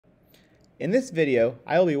In this video,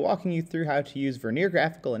 I will be walking you through how to use Vernier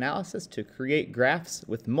graphical analysis to create graphs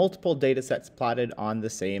with multiple datasets plotted on the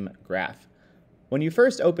same graph. When you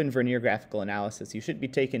first open Vernier graphical analysis, you should be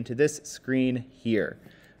taken to this screen here.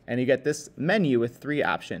 And you get this menu with three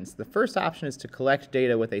options. The first option is to collect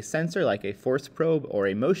data with a sensor like a force probe or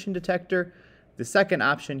a motion detector. The second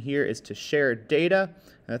option here is to share data.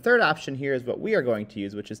 And the third option here is what we are going to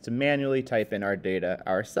use, which is to manually type in our data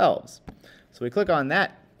ourselves. So we click on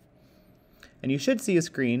that, and you should see a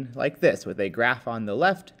screen like this with a graph on the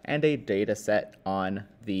left and a data set on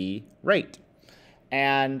the right.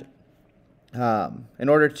 And in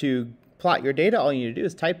order to plot your data, all you need to do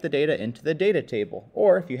is type the data into the data table.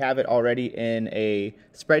 Or if you have it already in a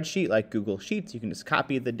spreadsheet like Google Sheets, you can just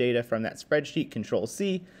copy the data from that spreadsheet,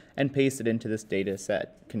 Control-C, and paste it into this data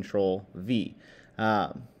set, Control-V.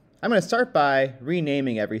 I'm going to start by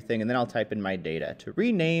renaming everything, and then I'll type in my data. To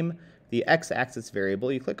rename the x-axis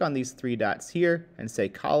variable, you click on these three dots here and say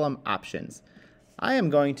Column Options. I am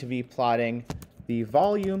going to be plotting the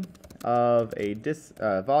volume of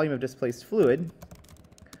displaced fluid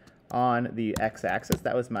on the x-axis.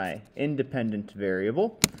 That was my independent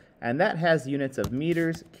variable, and that has units of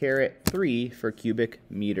meters, 3 for cubic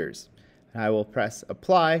meters. I will press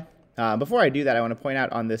Apply. Before I do that, I want to point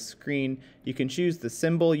out on this screen, you can choose the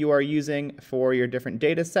symbol you are using for your different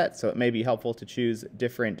data sets, so it may be helpful to choose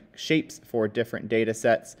different shapes for different data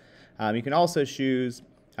sets. You can also choose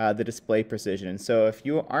the display precision. And so if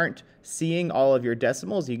you aren't seeing all of your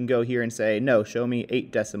decimals, you can go here and say, no, show me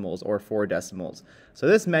 8 decimals or 4 decimals. So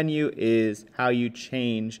this menu is how you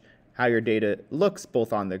change how your data looks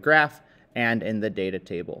both on the graph and in the data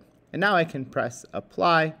table. And now I can press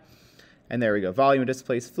Apply, and there we go, volume of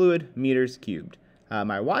displaced fluid, meters cubed.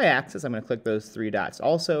 My y-axis, I'm going to click those three dots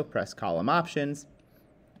also, press Column Options,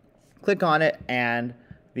 click on it, and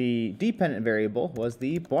the dependent variable was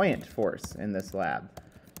the buoyant force in this lab.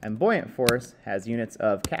 And buoyant force has units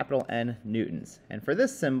of capital N newtons. And for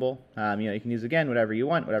this symbol, you can use, again, whatever you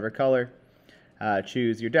want, whatever color.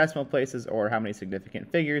 Choose your decimal places or how many significant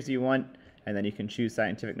figures you want, and then you can choose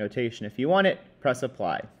scientific notation if you want it. Press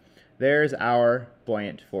Apply. There's our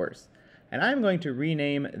buoyant force. And I'm going to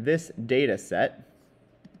rename this data set,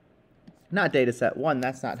 not data set 1,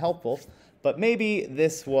 that's not helpful, but maybe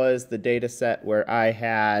this was the data set where I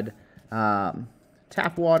had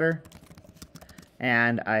tap water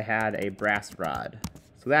and I had a brass rod.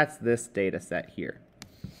 So that's this data set here.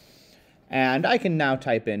 And I can now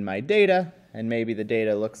type in my data, and maybe the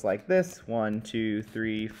data looks like this, 1, 2,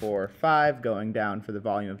 3, 4, 5, going down for the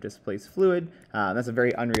volume of displaced fluid. That's a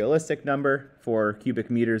very unrealistic number for cubic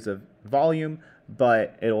meters of volume,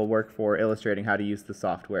 but it'll work for illustrating how to use the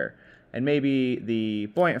software. And maybe the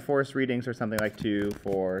buoyant force readings are something like 2,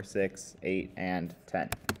 4, 6, 8, and 10.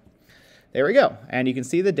 There we go, and you can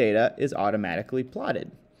see the data is automatically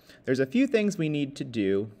plotted. There's a few things we need to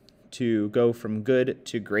do to go from good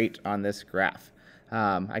to great on this graph.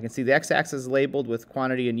 I can see the x-axis is labeled with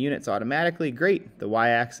quantity and units automatically. Great. The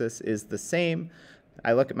y-axis is the same.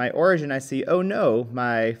 I look at my origin, I see, oh no,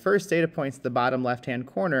 my first data point's the bottom left-hand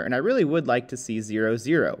corner, and I really would like to see 0,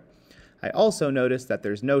 0. I also notice that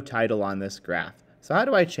there's no title on this graph. So how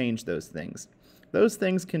do I change those things? Those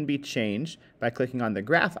things can be changed by clicking on the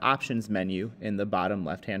Graph Options menu in the bottom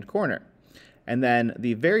left-hand corner. And then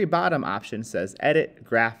the very bottom option says Edit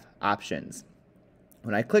Graph Options.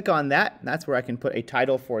 When I click on that, that's where I can put a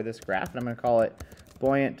title for this graph, and I'm going to call it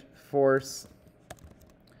Buoyant Force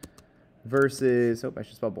versus, I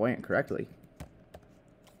should spell buoyant correctly.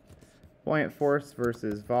 Buoyant force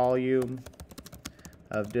versus volume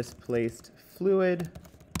of displaced fluid.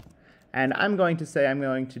 And I'm going to say I'm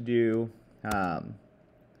going to do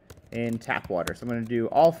in tap water. So I'm going to do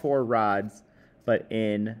all 4 rods, but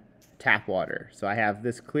in tap water. So I have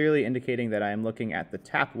this clearly indicating that I am looking at the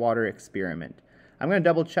tap water experiment. I'm going to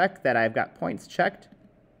double check that I've got points checked.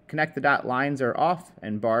 Connect the dot lines are off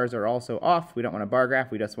and bars are also off. We don't want a bar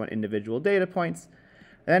graph, we just want individual data points.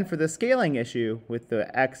 And then for the scaling issue with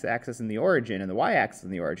the x-axis in the origin and the y-axis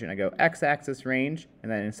in the origin, I go x-axis range,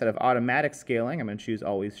 and then instead of automatic scaling, I'm going to choose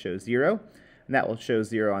always show 0. And that will show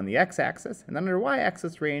 0 on the x-axis. And then under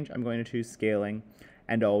y-axis range, I'm going to choose scaling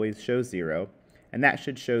and always show 0. And that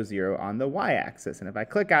should show 0 on the y-axis. And if I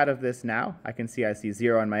click out of this now, I can see I see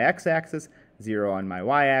 0 on my x-axis, 0 on my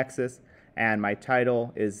y-axis, and my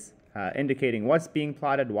title is indicating what's being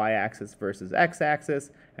plotted, y-axis versus x-axis,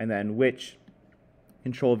 and then which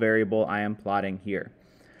control variable I am plotting here.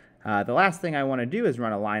 The last thing I want to do is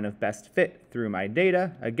run a line of best fit through my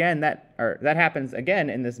data. Again, that happens again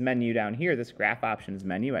in this menu down here, this Graph Options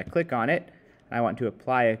menu. I click on it, and I want to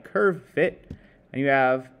apply a curve fit, and you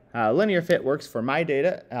have Linear fit works for my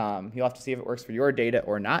data. You'll have to see if it works for your data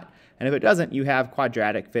or not. And if it doesn't, you have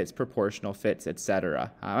quadratic fits, proportional fits,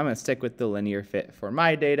 etc. I'm going to stick with the linear fit for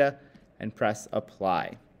my data and press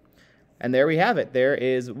apply. And there we have it. There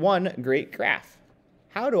is one great graph.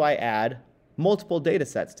 How do I add multiple data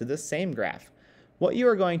sets to this same graph? What you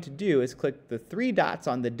are going to do is click the 3 dots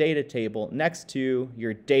on the data table next to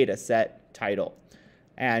your data set title.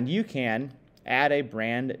 And you can add a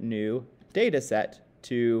brand new data set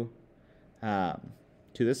to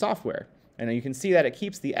the software. And you can see that it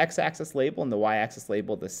keeps the x-axis label and the y-axis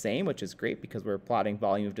label the same, which is great because we're plotting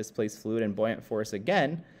volume of displaced fluid and buoyant force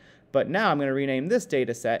again. But now I'm going to rename this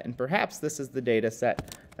data set, and perhaps this is the data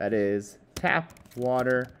set that is tap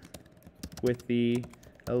water with the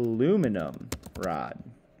aluminum rod.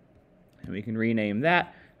 And we can rename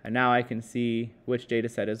that, and now I can see which data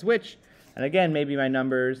set is which. And again, maybe my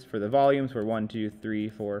numbers for the volumes were 1, 2, 3,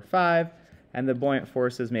 4, 5, and the buoyant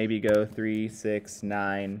forces maybe go 3, 6,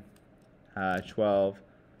 9, 12,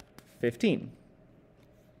 15.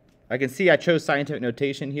 I can see I chose scientific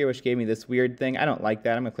notation here, which gave me this weird thing. I don't like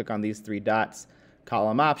that. I'm going to click on these 3 dots,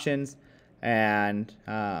 column options, and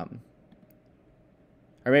or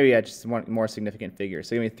maybe I just want more significant figures.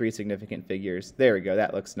 So give me 3 significant figures. There we go.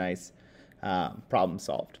 That looks nice. Problem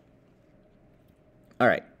solved. All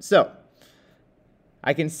right. So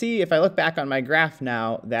I can see if I look back on my graph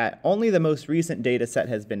now that only the most recent data set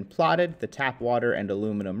has been plotted, the tap water and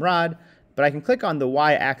aluminum rod. But I can click on the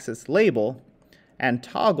y-axis label and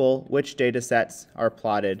toggle which data sets are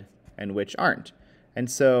plotted and which aren't. And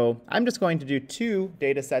so I'm just going to do 2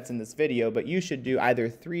 data sets in this video, but you should do either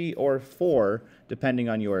 3 or 4 depending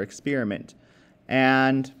on your experiment.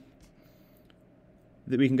 And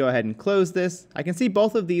we can go ahead and close this. I can see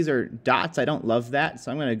both of these are dots. I don't love that,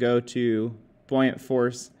 so I'm going to go to buoyant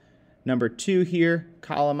force number 2 here,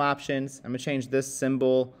 column options. I'm going to change this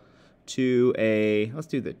symbol to let's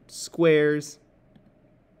do the squares.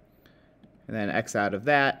 And then X out of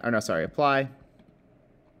that, or no, sorry, apply.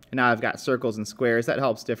 And now I've got circles and squares. That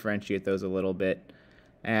helps differentiate those a little bit.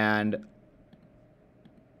 And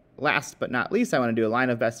last but not least, I want to do a line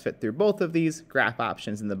of best fit through both of these. Graph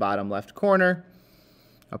options in the bottom left corner.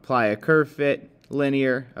 Apply a curve fit,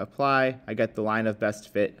 linear, apply. I get the line of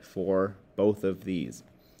best fit for both of these.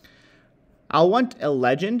 I'll want a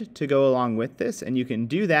legend to go along with this, and you can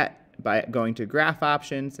do that by going to graph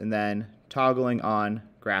options and then toggling on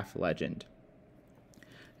graph legend.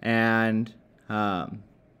 And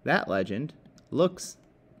that legend looks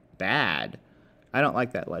bad. I don't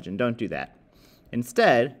like that legend. Don't do that.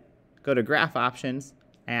 Instead, go to graph options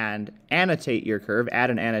and annotate your curve, add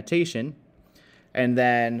an annotation. And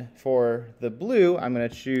then for the blue, I'm going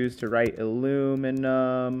to choose to write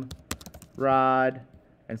aluminum rod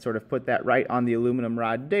and sort of put that right on the aluminum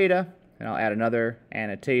rod data. And I'll add another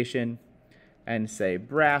annotation and say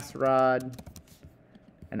brass rod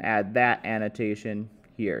and add that annotation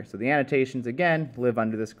here. So the annotations, again, live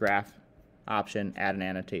under this graph option, add an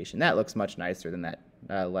annotation. That looks much nicer than that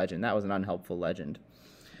legend. That was an unhelpful legend.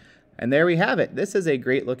 And there we have it. This is a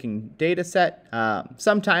great looking data set.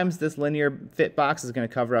 Sometimes this linear fit box is going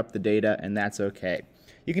to cover up the data, and that's okay.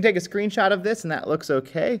 You can take a screenshot of this, and that looks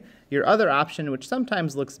okay. Your other option, which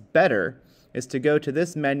sometimes looks better, is to go to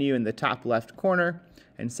this menu in the top left corner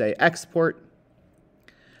and say export,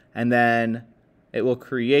 and then it will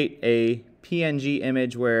create a PNG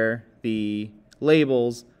image where the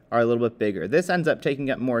labels are a little bit bigger. This ends up taking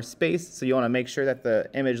up more space, so you want to make sure that the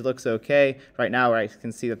image looks okay. Right now I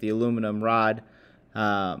can see that the aluminum rod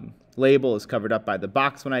label is covered up by the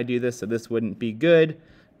box when I do this, so this wouldn't be good.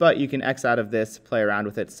 But you can X out of this, play around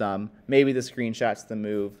with it some. Maybe the screenshot's the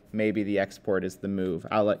move, maybe the export is the move.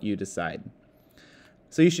 I'll let you decide.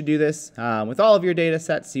 So you should do this with all of your data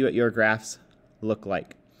sets, see what your graphs look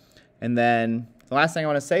like. And then the last thing I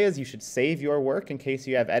want to say is you should save your work in case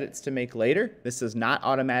you have edits to make later. This does not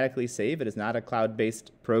automatically save. It is not a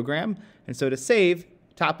cloud-based program. And so to save,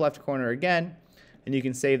 top left corner again, and you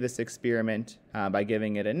can save this experiment by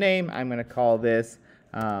giving it a name. I'm going to call this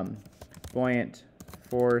buoyant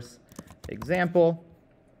force example.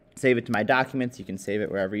 Save it to my documents. You can save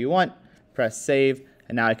it wherever you want. Press save,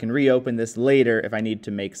 and now I can reopen this later if I need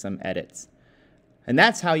to make some edits. And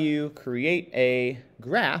that's how you create a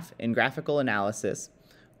graph in graphical analysis,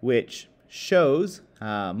 which shows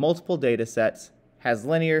multiple data sets, has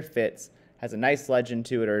linear fits, has a nice legend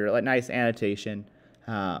to it or a nice annotation,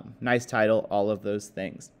 nice title, all of those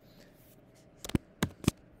things.